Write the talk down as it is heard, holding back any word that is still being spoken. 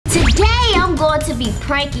going to be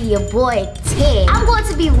pranking your boy Ted. I'm going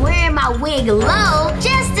to be wearing my wig low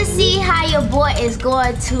just to see how your boy is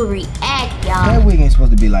going to react, y'all. That wig ain't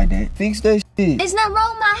supposed to be like that. Fix that shit. It's not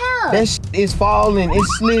wrong with my hair. That shit is falling.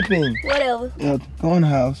 It's slipping. Whatever. Yeah, go in the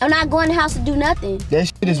house. I'm not going to the house to do nothing. That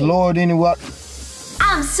shit is lower than what.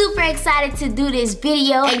 I'm super excited to do this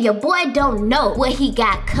video, and your boy don't know what he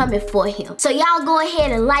got coming for him. So y'all go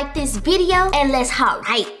ahead and like this video, and let's hop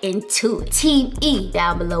right into it. Team E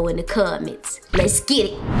down below in the comments. Let's get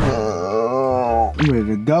it. You ready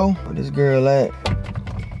to go? Where this girl at?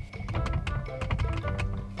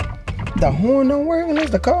 The horn don't work unless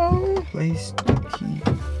the car on. Place the key.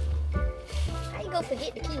 How you gonna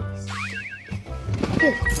forget the keys?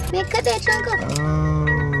 Here, man, cut that trunk up.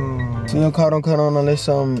 So your car don't cut on unless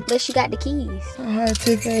Unless you got the keys. High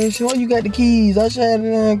tech ass. Why you got the keys? I should have the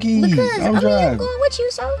damn keys. Because I'm driving. I'm going with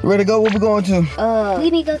you, so. Ready to go? Where we going to? We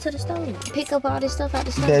need to go to the store. Pick up all this stuff out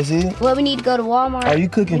the store. That's it? Well, we need to go to Walmart. Are you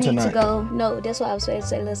cooking tonight? We need to go. No, that's why I was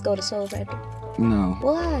saying let's go to Soul Factory. No.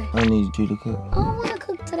 Why? I need you to cook. I don't want to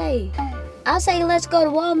cook today. I say let's go to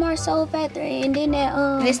Walmart, Soul Factory, and then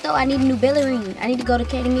that store. I need a new belly ring. I need to go to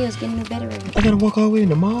Katie Mills get a new belly ring. I gotta walk all the way in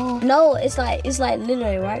the mall. No, it's like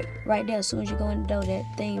literally right there. As soon as you go in the door,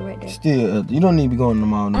 that thing right there. Still, you don't need to be going to the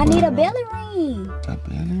mall. I need a belly ring. A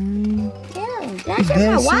belly ring? Yeah. Did I get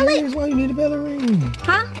my wallet? Serious? Why you need a belly ring?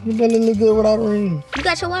 Huh? Your belly look good without a ring. You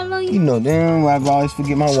got your wallet on you? You know damn well I always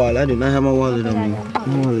forget my wallet. I do not have my wallet on me.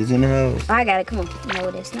 My wallet's in the house. I got it. Come on. No,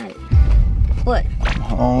 that's not it. What?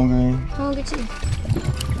 I'm hungry. Hungry too.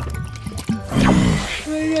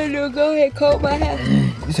 Go ahead, coat my hair.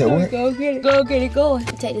 You said what? Go get it. Go get it going.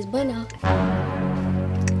 Take this button off.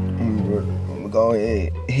 I'm gonna go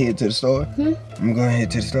ahead head to the store. I'm gonna go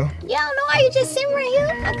ahead to the store. Y'all know why you just sitting right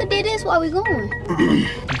here? I could do this while we going.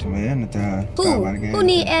 It's my anytime. Who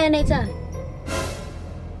need anytime?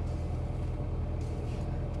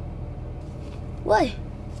 What?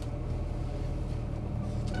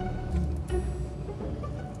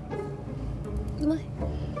 What?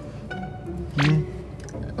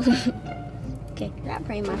 Okay, I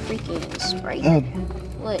bring my freaking spray.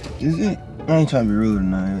 What? Is it? I ain't trying to be rude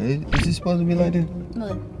tonight. Is it supposed to be like this?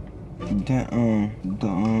 What?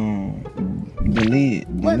 The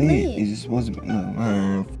lid. What lid? Is it supposed to be? Look,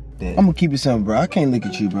 man, that. I'm gonna keep it simple, bro. I can't look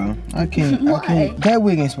at you, bro. I can't. Why? I can't. That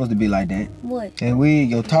wig ain't supposed to be like that. What? That wig,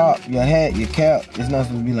 your top, your hat, your cap, it's not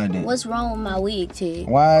supposed to be like that. What's wrong with my wig, Ted?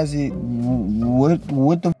 Why is it?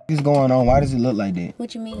 What the f is going on? Why does it look like that?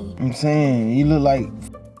 What you mean? I'm saying you look like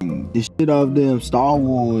the shit off them Star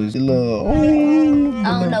Wars. It look.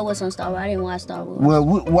 I don't know what's on Star Wars. I didn't watch Star Wars. Well,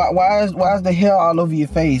 why is the hair all over your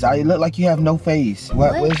face? You look like you have no face.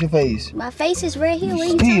 Where's your face? My face is right here. What are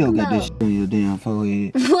you still talking got about? this shit on your damn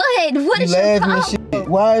forehead. What? What is your problem? Shit.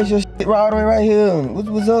 Why is your shit all the way right here?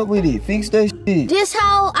 What's up with it? Fix that shit. This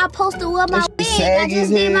how I supposed to wear my wig. I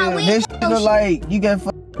just did my wig. That shit look like you got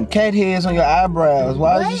cat heads on your eyebrows.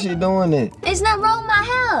 Why is this shit doing that? It's not wrong with my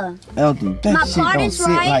hair. Elton, that my shit part don't is sit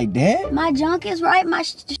right. like that. My junk is right. My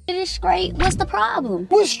shit is straight. What's the problem?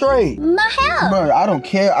 What's straight? My hair. Bro, I don't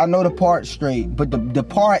care. I know the part straight, but the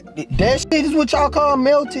part that shit is what y'all call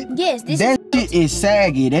melted. Yes, this that shit is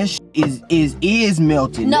saggy. That shit is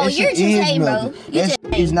melted. No, that you're shit just is hating, melted. bro. That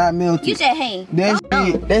shit is not melted. You just hang.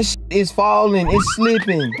 That shit is falling. It's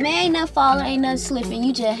slipping. Man, ain't nothing falling, ain't nothing slipping.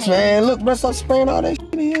 You just hang. Man, look, bro, stop spraying all that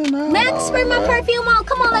shit in here now. Man, I can spray my perfume on.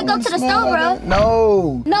 Come on, let's go to the store, bro.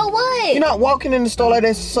 No. No what? You're not walking in the store like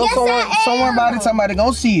that. Somewhere by the time somebody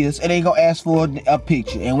gonna see us and they gonna ask for a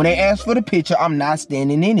picture. And when they ask for the picture, I'm not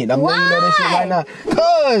standing in it. I'm letting you know that shit right now.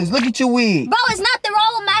 Cause look at your wig. Bro, it's nothing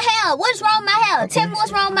wrong with my hair. What's wrong with my hair? Tell me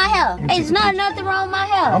what's wrong with my hair. It's not nothing wrong with my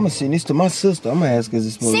hair. I'm gonna send this to my sister. I'm gonna ask her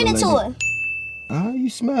this. Send it to her. Oh, you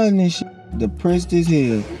smiling and shit. Depressed as hell.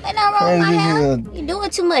 Ain't nothing wrong with my hair. You doing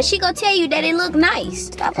too much. She gonna tell you that it look nice.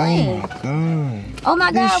 Stop playing. Oh my god. Oh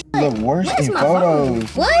my god. This look worse in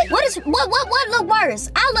photos. What? What look worse?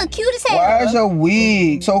 I look cute as hell. Why is your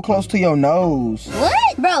wig so close to your nose?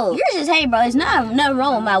 What? Bro, you're just hating, bro. It's not nothing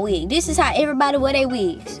wrong with my wig. This is how everybody wear their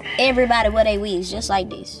wigs. Everybody wear their wigs just like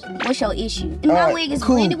this. What's your issue? My wig is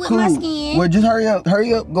blended with my skin. Well, just hurry up,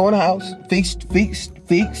 go in the house, fix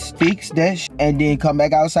that and then come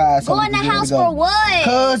back outside. Go in the house for what?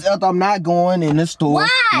 Cause I'm not going in the store.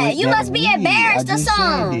 Why? You must be embarrassed or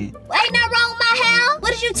something. Ain't nothing wrong with my hair.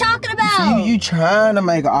 What are you talking about? You trying to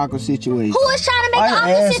make an awkward situation. Who is trying to make an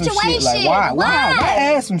awkward situation? Like, why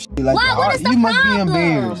ask some shit like that? What is the problem? You must be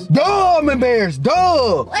embarrassed. Duh, I'm embarrassed.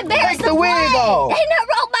 Duh. Embarrassed Take the wig off. Ain't nothing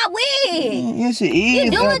wrong with my wig. Yes, it is.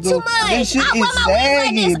 You doing too much. I wear my wig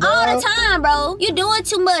like this all the time, bro. You doing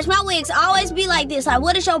too much. My wigs always be like this. Like,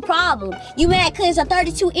 what is your problem? You mad cause it's a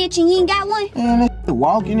 32 inch and you ain't got one? Man, that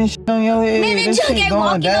walking and shit on your head. Man, that shit junk ain't going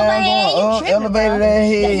walking down, on my head. going up, elevated that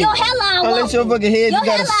head. Your hairline walking. Unless your fucking head, you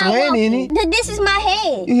got a slant in it. This is my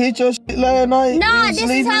head. You hit your shit last night? Nah, this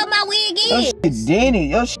is how my wig is. Your shit dented.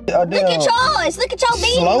 Your shit out there. Look at yours. Look at your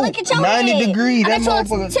beanie. Look at your 90 head. degrees. That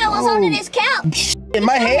motherfucker. Tell what's under this cap. In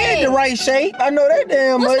my head, the right shape. I know that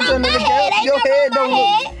damn much under the cap. Your head don't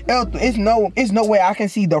look. Ethel, it's no way I can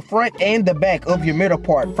see the front and the back of your middle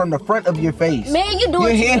part from the front of your face. Man, you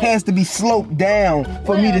doing your head has to be sloped down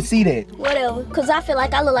for me to see that. Whatever, cause I feel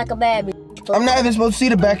like I look like a bad bitch. I'm not even supposed to see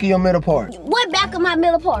the back of your middle part. What back of my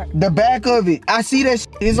middle part? The back of it. I see that shit.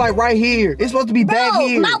 It's like right here. It's supposed to be back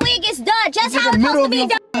here. My wig is done just how it's supposed to be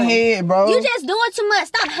done. Head, bro. You just doing too much.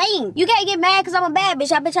 Stop hating. You can't get mad cause I'm a bad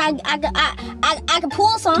bitch. I bet I can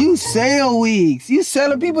pull some. You sell wigs. You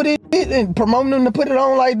selling people this shit and promoting them to put it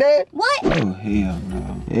on like that? What? Oh hell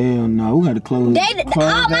no. Hell no. We gotta close.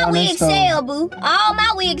 All my wigs sell, boo. All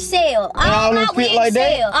my wigs sell. All my wigs like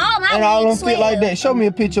sell. All my and all them fit like that. Show me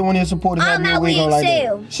a picture when your supporters having their wig on like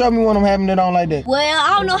that. Show me when I'm having it on like that. Well,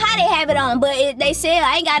 I don't know how they have it on, but they sell.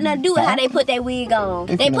 I ain't got nothing to do with how they put their wig on.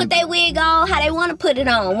 They put their wig on how they want to put it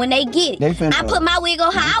on when they get it. I put my wig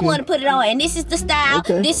on how I want to put it on, and this is the style.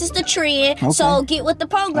 This is the trend. So get with the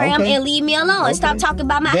program and leave me alone and stop talking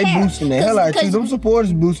about my hair. They boosting the hell out of you. Them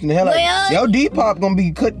supporters boosting the hell out of you. Your Depop gonna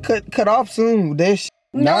be cut off soon with that shit.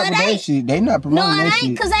 No, it ain't. Shit. They not promoting that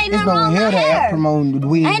shit. Cause ain't nothing wrong with my hair. Promoting the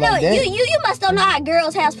wig like that. You must don't know how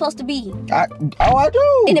girls' hair supposed to be. I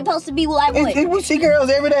do. And it's supposed to be like what? We see girls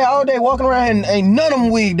every day, all day, walking around, and ain't none of them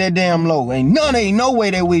wig that damn low. Ain't no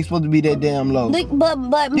way that wig supposed to be that damn low. Look,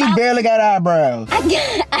 but you barely got eyebrows.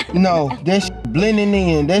 No, that shit blending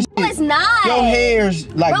in. That shit. No, it's not. Your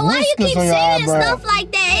hair's like whiskers on your eyebrows. Why you keep saying stuff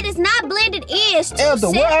like that? It is not blended in. It's too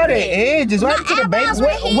Ethel, where are the edges? Right to the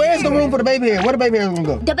baby. Where's the room for the baby hair? Where the baby hair gonna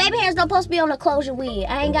go? The baby hair's not supposed to be on the closure wig.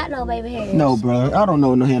 I ain't got no baby hair. No, bro. I don't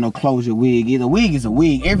know no closure wig either. Wig is a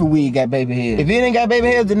wig. Every wig got baby hair. If it ain't got baby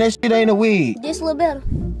hair, then that shit ain't a wig. This a little better.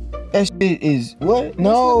 That shit is what?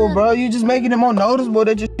 No, bro. You just making it more noticeable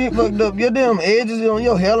that your shit fucked up. Your damn edges on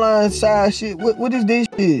your hairline side shit. What is this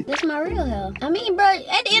shit? This my real hair. I mean, bro,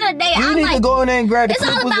 at the end of the day, you need to go in there and grab the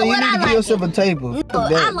clippers and you need to give yourself a taper. No,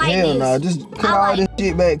 I like hell this. Nah. Just cut all this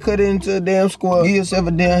shit back. Cut it into a damn square. Give yourself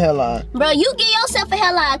a damn hairline. Bro, you give yourself a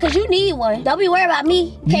hairline because you need one. Don't be worried about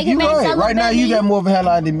me. You right. Right now, you got more of a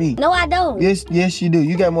hairline than me. No, I don't. Yes, you do.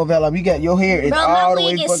 You got more of a hairline. You got your hair is all the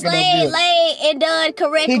way fucking up there. Bro, my wig is laid and done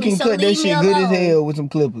correctly. He can cut that shit good as hell with some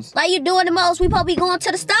clippers. Like you doing the most, we probably be going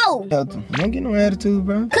to the store. Don't get no attitude,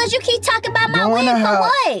 bro. Cause you keep talking about my wig for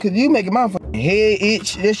what? Cause you making my fucking head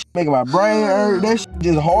itch. That shit making my brain hurt. That shit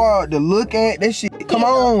just hard to look at. That shit. Come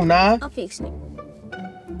on, now. I'm fixing it.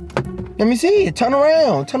 Let me see it. Turn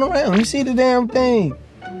around. Let me see the damn thing.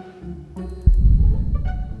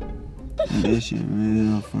 That shit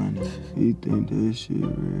real funny. You think that shit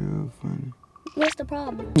real funny? What's the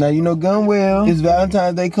problem? Now you know gun well. It's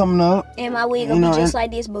Valentine's Day coming up. And my wig gonna be just like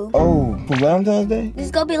this, boo. Oh, for Valentine's Day? It's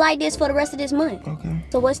gonna be like this for the rest of this month. Okay.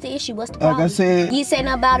 So what's the issue? What's the problem? Like I said. You said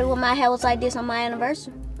nothing about it when my hair was like this on my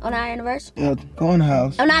anniversary? On our anniversary? Yeah, go in the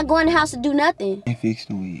house. I'm not going to the house to do nothing. And fix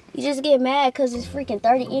the wig. You just get mad because it's freaking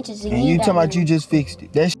 30 inches. And you talking about you just fixed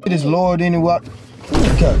it. That shit is lower than it was.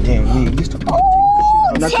 Goddamn wig.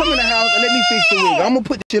 Now come in the house and let me fix the wig. I'm gonna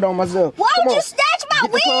put the shit on myself. Why would you snatch my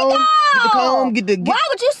wig off? Get the comb, why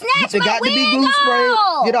would you snatch my wig be glue spray.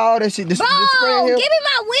 Get all that shit. Bro, give me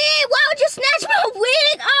my wig. Why would you snatch my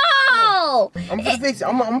wig off? I'm gonna fix it.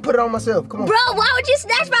 I'm gonna put it on myself. Come on. Bro, why would you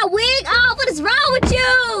snatch my wig off? What is wrong with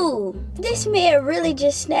you? This man really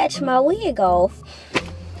just snatched my wig off.